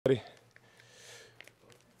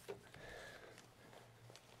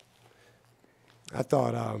I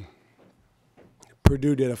thought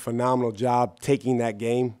Purdue did a phenomenal job taking that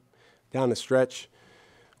game down the stretch.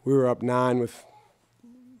 We were up 9 with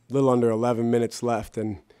a little under 11 minutes left,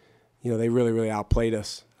 and they really, really outplayed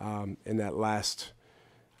us in that last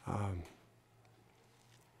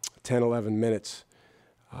 10, 11 minutes.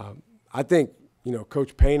 I think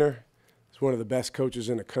Coach Painter is one of the best coaches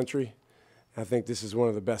in the country. I think this is one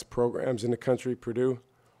of the best programs in the country, Purdue.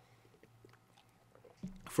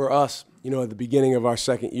 For us, at the beginning of our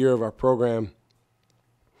second year of our program,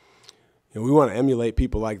 we want to emulate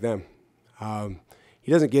people like them.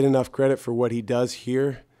 He doesn't get enough credit for what he does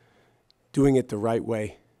here, doing it the right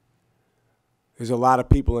way. There's a lot of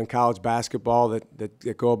people in college basketball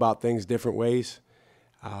that go about things different ways.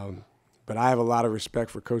 But I have a lot of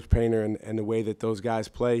respect for Coach Painter and the way that those guys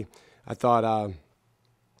play. I thought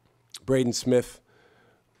Braden Smith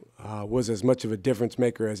was as much of a difference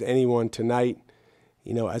maker as anyone tonight.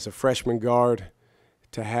 As a freshman guard,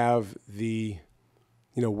 to have the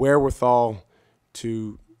wherewithal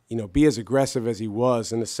to be as aggressive as he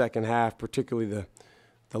was in the second half, particularly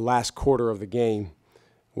the last quarter of the game,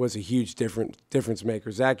 was a huge difference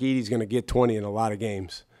maker. Zach Edey's going to get 20 in a lot of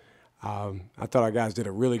games. I thought our guys did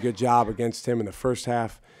a really good job against him in the first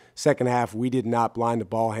half. Second half, we did not blind the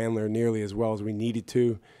ball handler nearly as well as we needed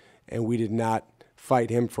to, and we did not fight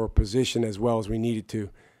him for a position as well as we needed to.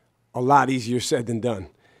 A lot easier said than done.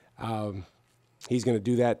 He's going to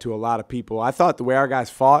do that to a lot of people. I thought the way our guys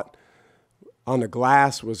fought on the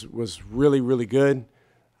glass was really, really good.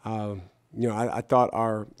 I thought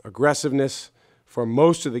our aggressiveness for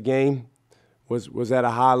most of the game was at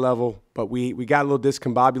a high level, but we got a little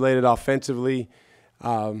discombobulated offensively.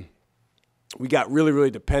 We got really,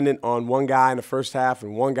 really dependent on one guy in the first half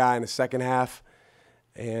and one guy in the second half,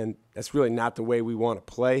 and that's really not the way we want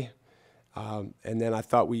to play. And then I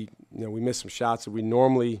thought we missed some shots that we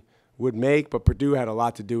normally would make, but Purdue had a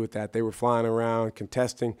lot to do with that. They were flying around,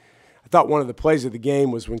 contesting. I thought one of the plays of the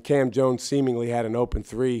game was when Cam Jones seemingly had an open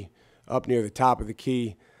three up near the top of the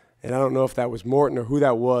key, and I don't know if that was Morton or who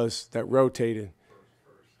that was that rotated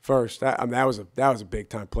first. That was a big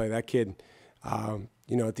time play. That kid,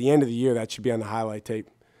 at the end of the year, that should be on the highlight tape.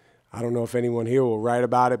 I don't know if anyone here will write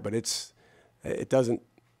about it, but it doesn't.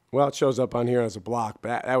 Well, it shows up on here as a block,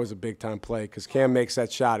 but that was a big time play because Cam makes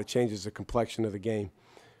that shot. It changes the complexion of the game.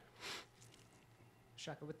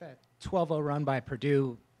 Shaka, with that 12-0 run by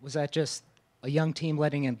Purdue, was that just a young team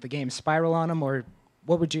letting the game spiral on them, or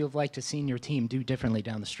what would you have liked to see your team do differently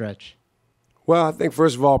down the stretch? Well, I think,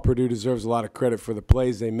 first of all, Purdue deserves a lot of credit for the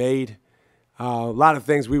plays they made. A lot of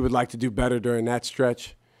things we would like to do better during that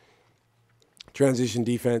stretch. Transition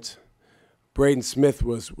defense. Braden Smith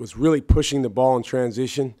was really pushing the ball in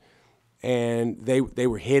transition, and they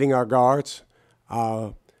were hitting our guards,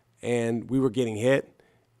 and we were getting hit.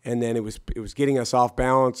 And then it was getting us off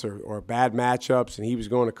balance or bad matchups, and he was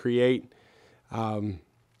going to create. I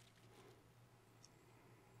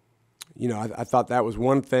thought that was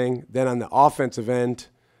one thing. Then on the offensive end,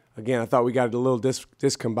 again, I thought we got a little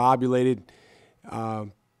discombobulated.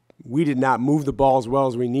 We did not move the ball as well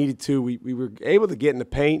as we needed to. We were able to get in the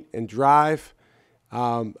paint and drive.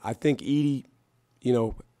 I think Edey,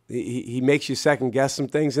 he makes you second-guess some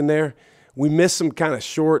things in there. We missed some kind of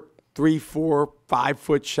short 3, 4,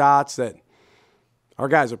 5-foot shots that our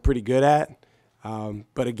guys are pretty good at.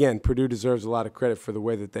 But, again, Purdue deserves a lot of credit for the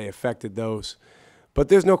way that they affected those. But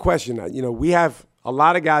there's no question. We have a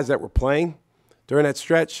lot of guys that were playing during that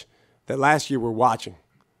stretch that last year were watching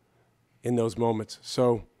in those moments.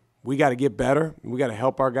 So we got to get better. We got to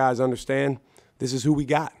help our guys understand this is who we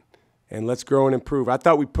got, and let's grow and improve. I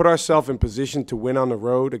thought we put ourselves in position to win on the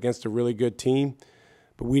road against a really good team,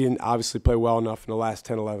 but we didn't obviously play well enough in the last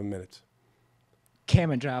 10, 11 minutes.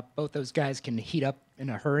 Cam and Drop, both those guys can heat up in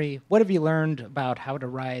a hurry. What have you learned about how to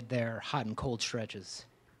ride their hot and cold stretches?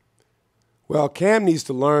 Well, Cam needs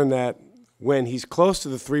to learn that when he's close to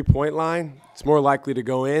the three-point line, it's more likely to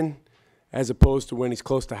go in as opposed to when he's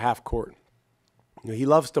close to half court. He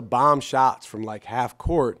loves to bomb shots from like half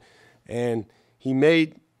court, and he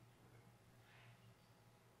made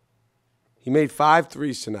 5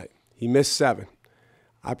 threes tonight. He missed 7.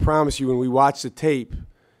 I promise you, when we watch the tape,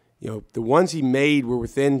 the ones he made were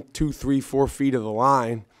within 2, 3, 4 feet of the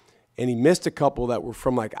line, and he missed a couple that were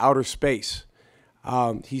from like outer space.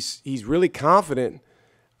 He's really confident,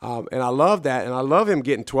 and I love that, and I love him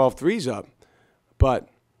getting 12 threes up. But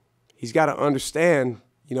he's got to understand,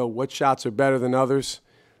 what shots are better than others,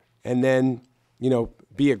 and then,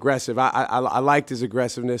 be aggressive. I liked his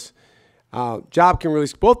aggressiveness. Job can really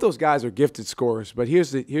 – both those guys are gifted scorers, but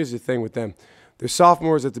here's the thing with them. They're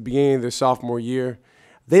sophomores at the beginning of their sophomore year.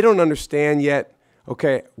 They don't understand yet,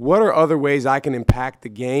 okay, what are other ways I can impact the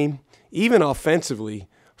game, even offensively,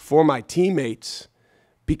 for my teammates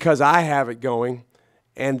because I have it going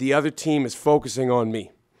and the other team is focusing on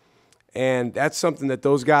me. And that's something that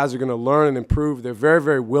those guys are going to learn and improve. They're very,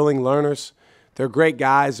 very willing learners. They're great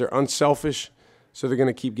guys. They're unselfish, so they're going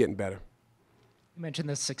to keep getting better. You mentioned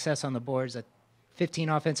the success on the boards, at 15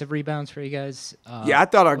 offensive rebounds for you guys. Yeah, I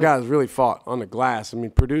thought our guys really fought on the glass. I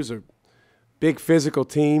mean, Purdue's a big physical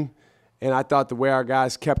team, and I thought the way our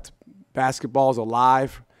guys kept basketballs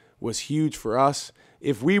alive was huge for us.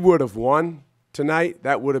 If we would have won tonight,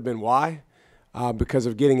 that would have been why, because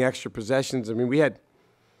of getting extra possessions. I mean, we had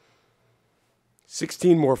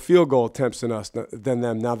 16 more field goal attempts than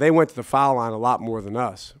them. Now, they went to the foul line a lot more than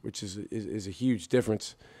us, which is a huge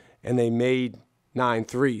difference, and they made 9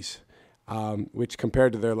 threes, which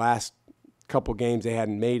compared to their last couple games, they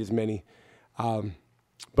hadn't made as many.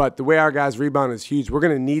 But the way our guys rebound is huge. We're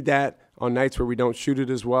going to need that on nights where we don't shoot it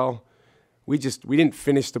as well. We didn't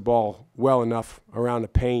finish the ball well enough around the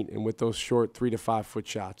paint and with those short 3 to 5 foot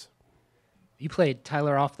shots. You played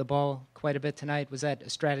Tyler off the ball quite a bit tonight. Was that a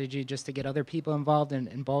strategy just to get other people involved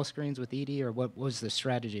in ball screens with Edie, or what was the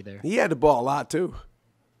strategy there? He had the ball a lot too.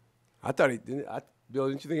 I thought he did. Bill,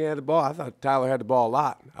 didn't you think he had the ball? I thought Tyler had the ball a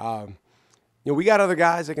lot. We got other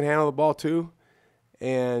guys that can handle the ball too,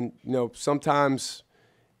 and sometimes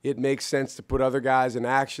it makes sense to put other guys in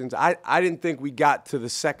actions. I didn't think we got to the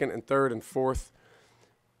second and third and fourth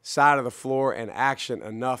side of the floor and action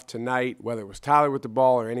enough tonight, whether it was Tyler with the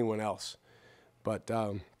ball or anyone else. But,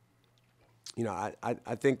 I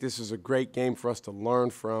think this is a great game for us to learn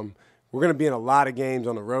from. We're going to be in a lot of games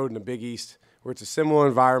on the road in the Big East where it's a similar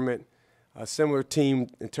environment, a similar team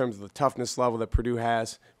in terms of the toughness level that Purdue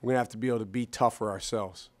has. We're going to have to be able to be tougher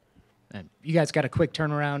ourselves. And you guys got a quick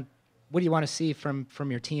turnaround. What do you want to see from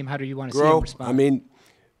your team? How do you want to see them respond? I mean,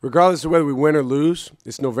 regardless of whether we win or lose,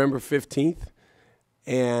 it's November 15th.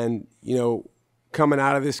 And, coming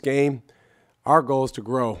out of this game, our goal is to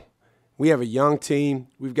grow. We have a young team.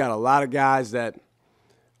 We've got a lot of guys that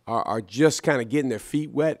are just kind of getting their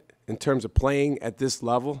feet wet in terms of playing at this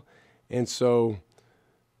level. And so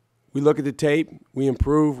we look at the tape, we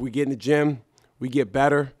improve, we get in the gym, we get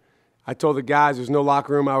better. I told the guys there's no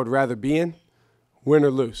locker room I would rather be in, win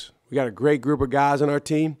or lose. We got a great group of guys on our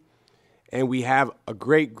team, and we have a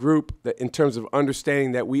great group that in terms of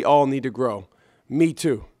understanding that we all need to grow. Me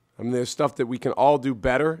too. I mean, there's stuff that we can all do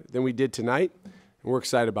better than we did tonight, and we're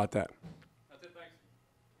excited about that.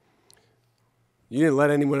 You didn't let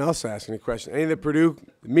anyone else ask any questions. Any of the Purdue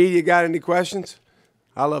media got any questions?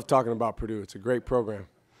 I love talking about Purdue. It's a great program.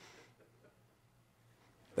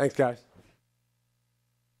 Thanks, guys.